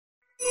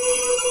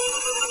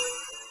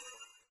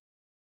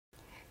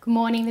Good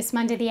morning, this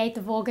Monday the 8th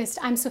of August.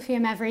 I'm Sophia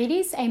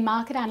Mavridis, a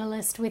market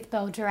analyst with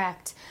Bell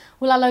Direct.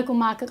 Well, our local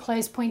market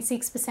closed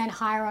 0.6%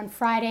 higher on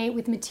Friday,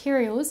 with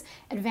materials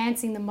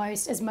advancing the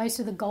most as most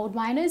of the gold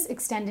miners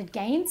extended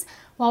gains,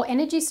 while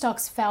energy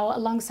stocks fell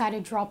alongside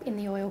a drop in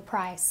the oil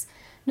price.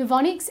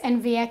 Novonix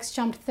and VX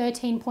jumped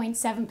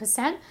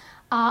 13.7%.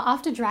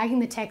 After dragging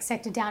the tech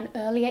sector down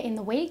earlier in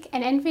the week,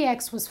 and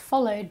NVX was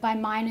followed by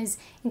miners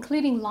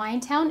including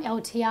Liontown,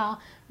 LTR,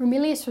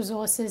 Ramelius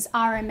Resources,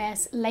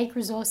 RMS, Lake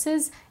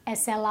Resources,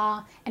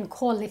 SLR, and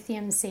Core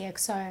Lithium,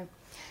 CXO.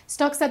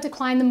 Stocks that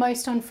declined the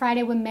most on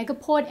Friday were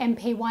Megaport,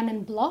 MP1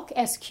 and Block,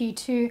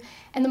 SQ2,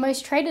 and the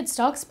most traded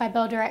stocks by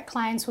Bell Direct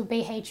clients were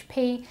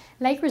BHP,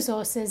 Lake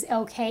Resources,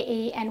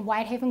 LKE, and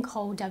Whitehaven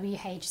Coal,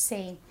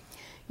 WHC.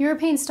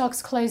 European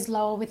stocks closed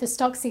lower, with the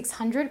Stoxx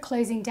 600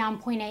 closing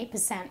down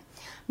 0.8%.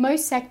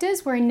 Most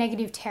sectors were in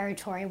negative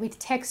territory, with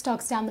tech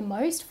stocks down the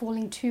most,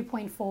 falling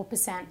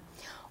 2.4%.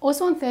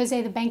 Also on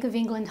Thursday, the Bank of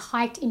England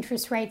hiked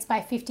interest rates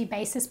by 50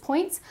 basis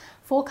points,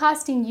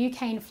 forecasting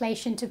UK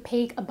inflation to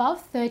peak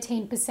above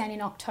 13% in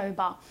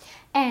October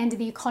and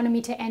the economy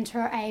to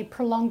enter a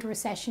prolonged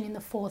recession in the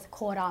fourth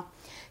quarter.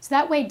 So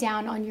that weighed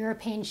down on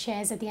European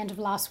shares at the end of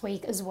last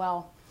week as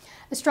well.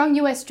 A strong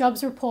US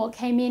jobs report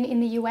came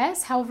in the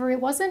US, however, it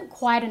wasn't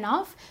quite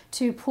enough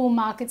to pull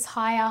markets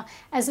higher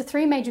as the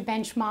three major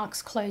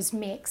benchmarks closed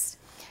mixed.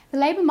 The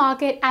labour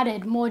market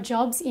added more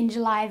jobs in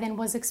July than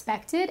was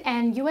expected,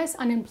 and US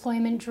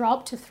unemployment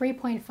dropped to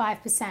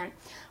 3.5%,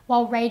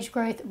 while wage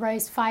growth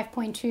rose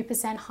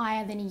 5.2%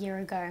 higher than a year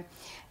ago.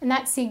 And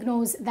that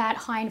signals that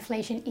high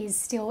inflation is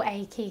still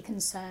a key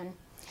concern.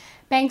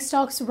 Bank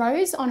stocks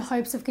rose on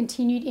hopes of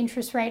continued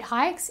interest rate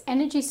hikes.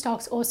 Energy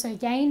stocks also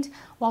gained,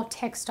 while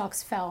tech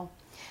stocks fell.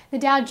 The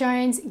Dow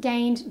Jones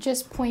gained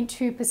just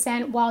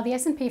 0.2%, while the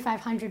S&P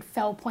 500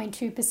 fell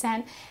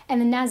 0.2%,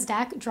 and the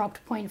Nasdaq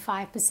dropped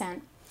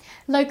 0.5%.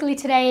 Locally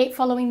today,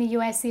 following the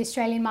US, the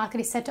Australian market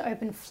is set to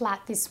open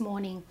flat this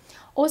morning.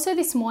 Also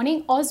this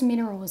morning, Oz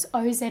Minerals,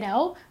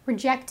 OZL,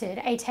 rejected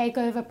a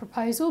takeover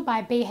proposal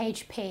by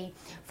BHP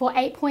for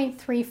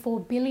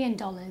 $8.34 billion,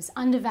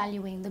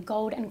 undervaluing the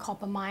gold and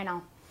copper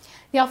miner.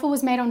 The offer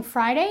was made on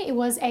Friday. It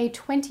was a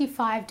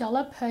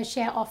 $25 per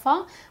share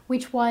offer,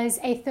 which was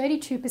a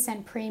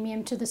 32%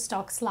 premium to the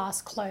stock's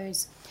last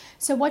close.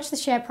 So watch the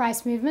share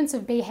price movements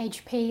of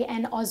BHP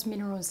and Oz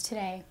Minerals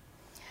today.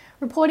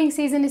 Reporting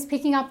season is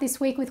picking up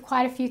this week, with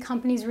quite a few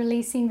companies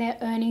releasing their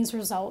earnings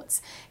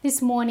results. This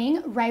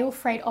morning, rail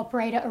freight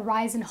operator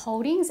Aurizon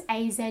Holdings,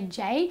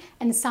 AZJ,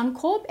 and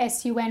Suncorp,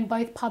 SUN,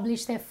 both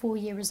published their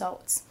full-year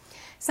results.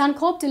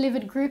 Suncorp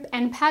delivered group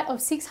NPAT of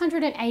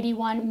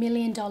 $681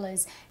 million,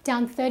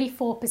 down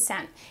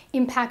 34%,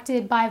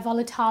 impacted by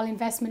volatile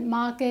investment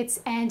markets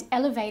and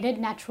elevated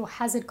natural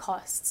hazard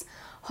costs.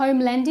 Home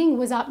lending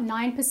was up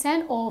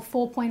 9%, or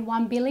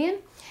 $4.1 billion,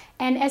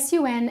 and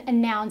SUN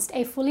announced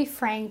a fully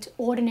franked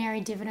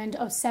ordinary dividend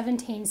of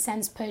 17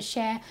 cents per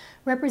share,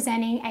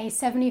 representing a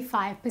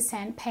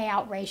 75%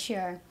 payout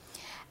ratio.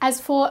 As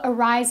for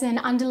Aurizon,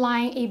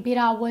 underlying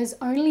EBITDA was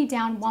only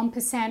down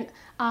 1%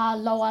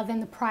 lower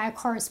than the prior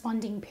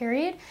corresponding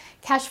period.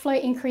 Cash flow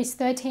increased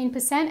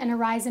 13%, and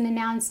Aurizon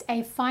announced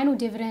a final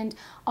dividend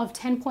of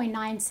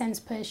 10.9 cents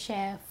per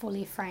share,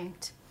 fully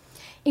franked.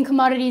 In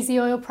commodities, the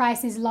oil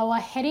price is lower,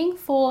 heading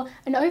for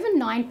an over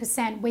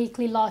 9%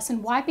 weekly loss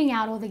and wiping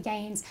out all the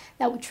gains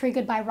that were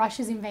triggered by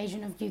Russia's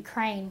invasion of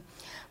Ukraine.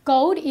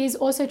 Gold is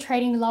also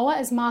trading lower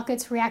as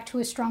markets react to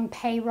a strong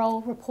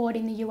payroll report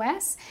in the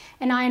US,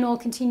 and iron ore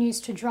continues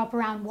to drop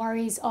around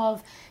worries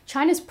of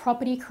China's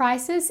property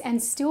crisis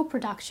and steel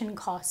production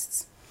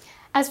costs.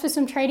 As for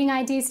some trading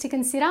ideas to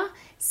consider,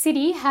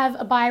 Citi have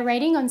a buy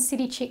rating on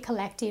Citi Chick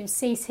Collective,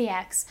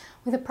 CCX,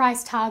 with a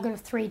price target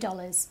of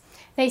 $3.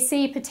 They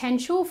see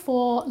potential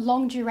for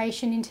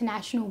long-duration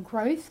international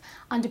growth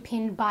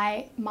underpinned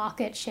by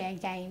market share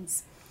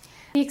gains.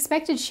 The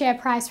expected share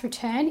price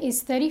return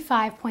is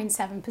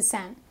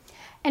 35.7%.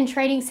 And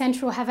Trading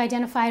Central have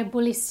identified a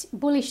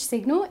bullish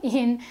signal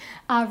in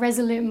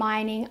Resolute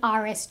Mining,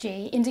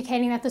 RSG,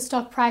 indicating that the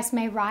stock price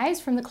may rise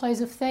from the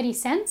close of 30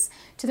 cents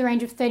to the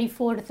range of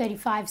 34 to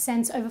 35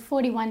 cents over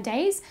 41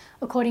 days,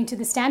 according to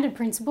the standard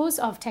principles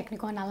of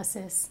technical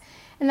analysis.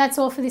 And that's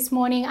all for this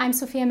morning. I'm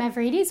Sophia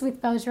Mavridis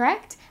with Bell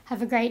Direct.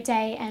 Have a great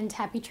day and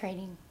happy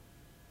trading.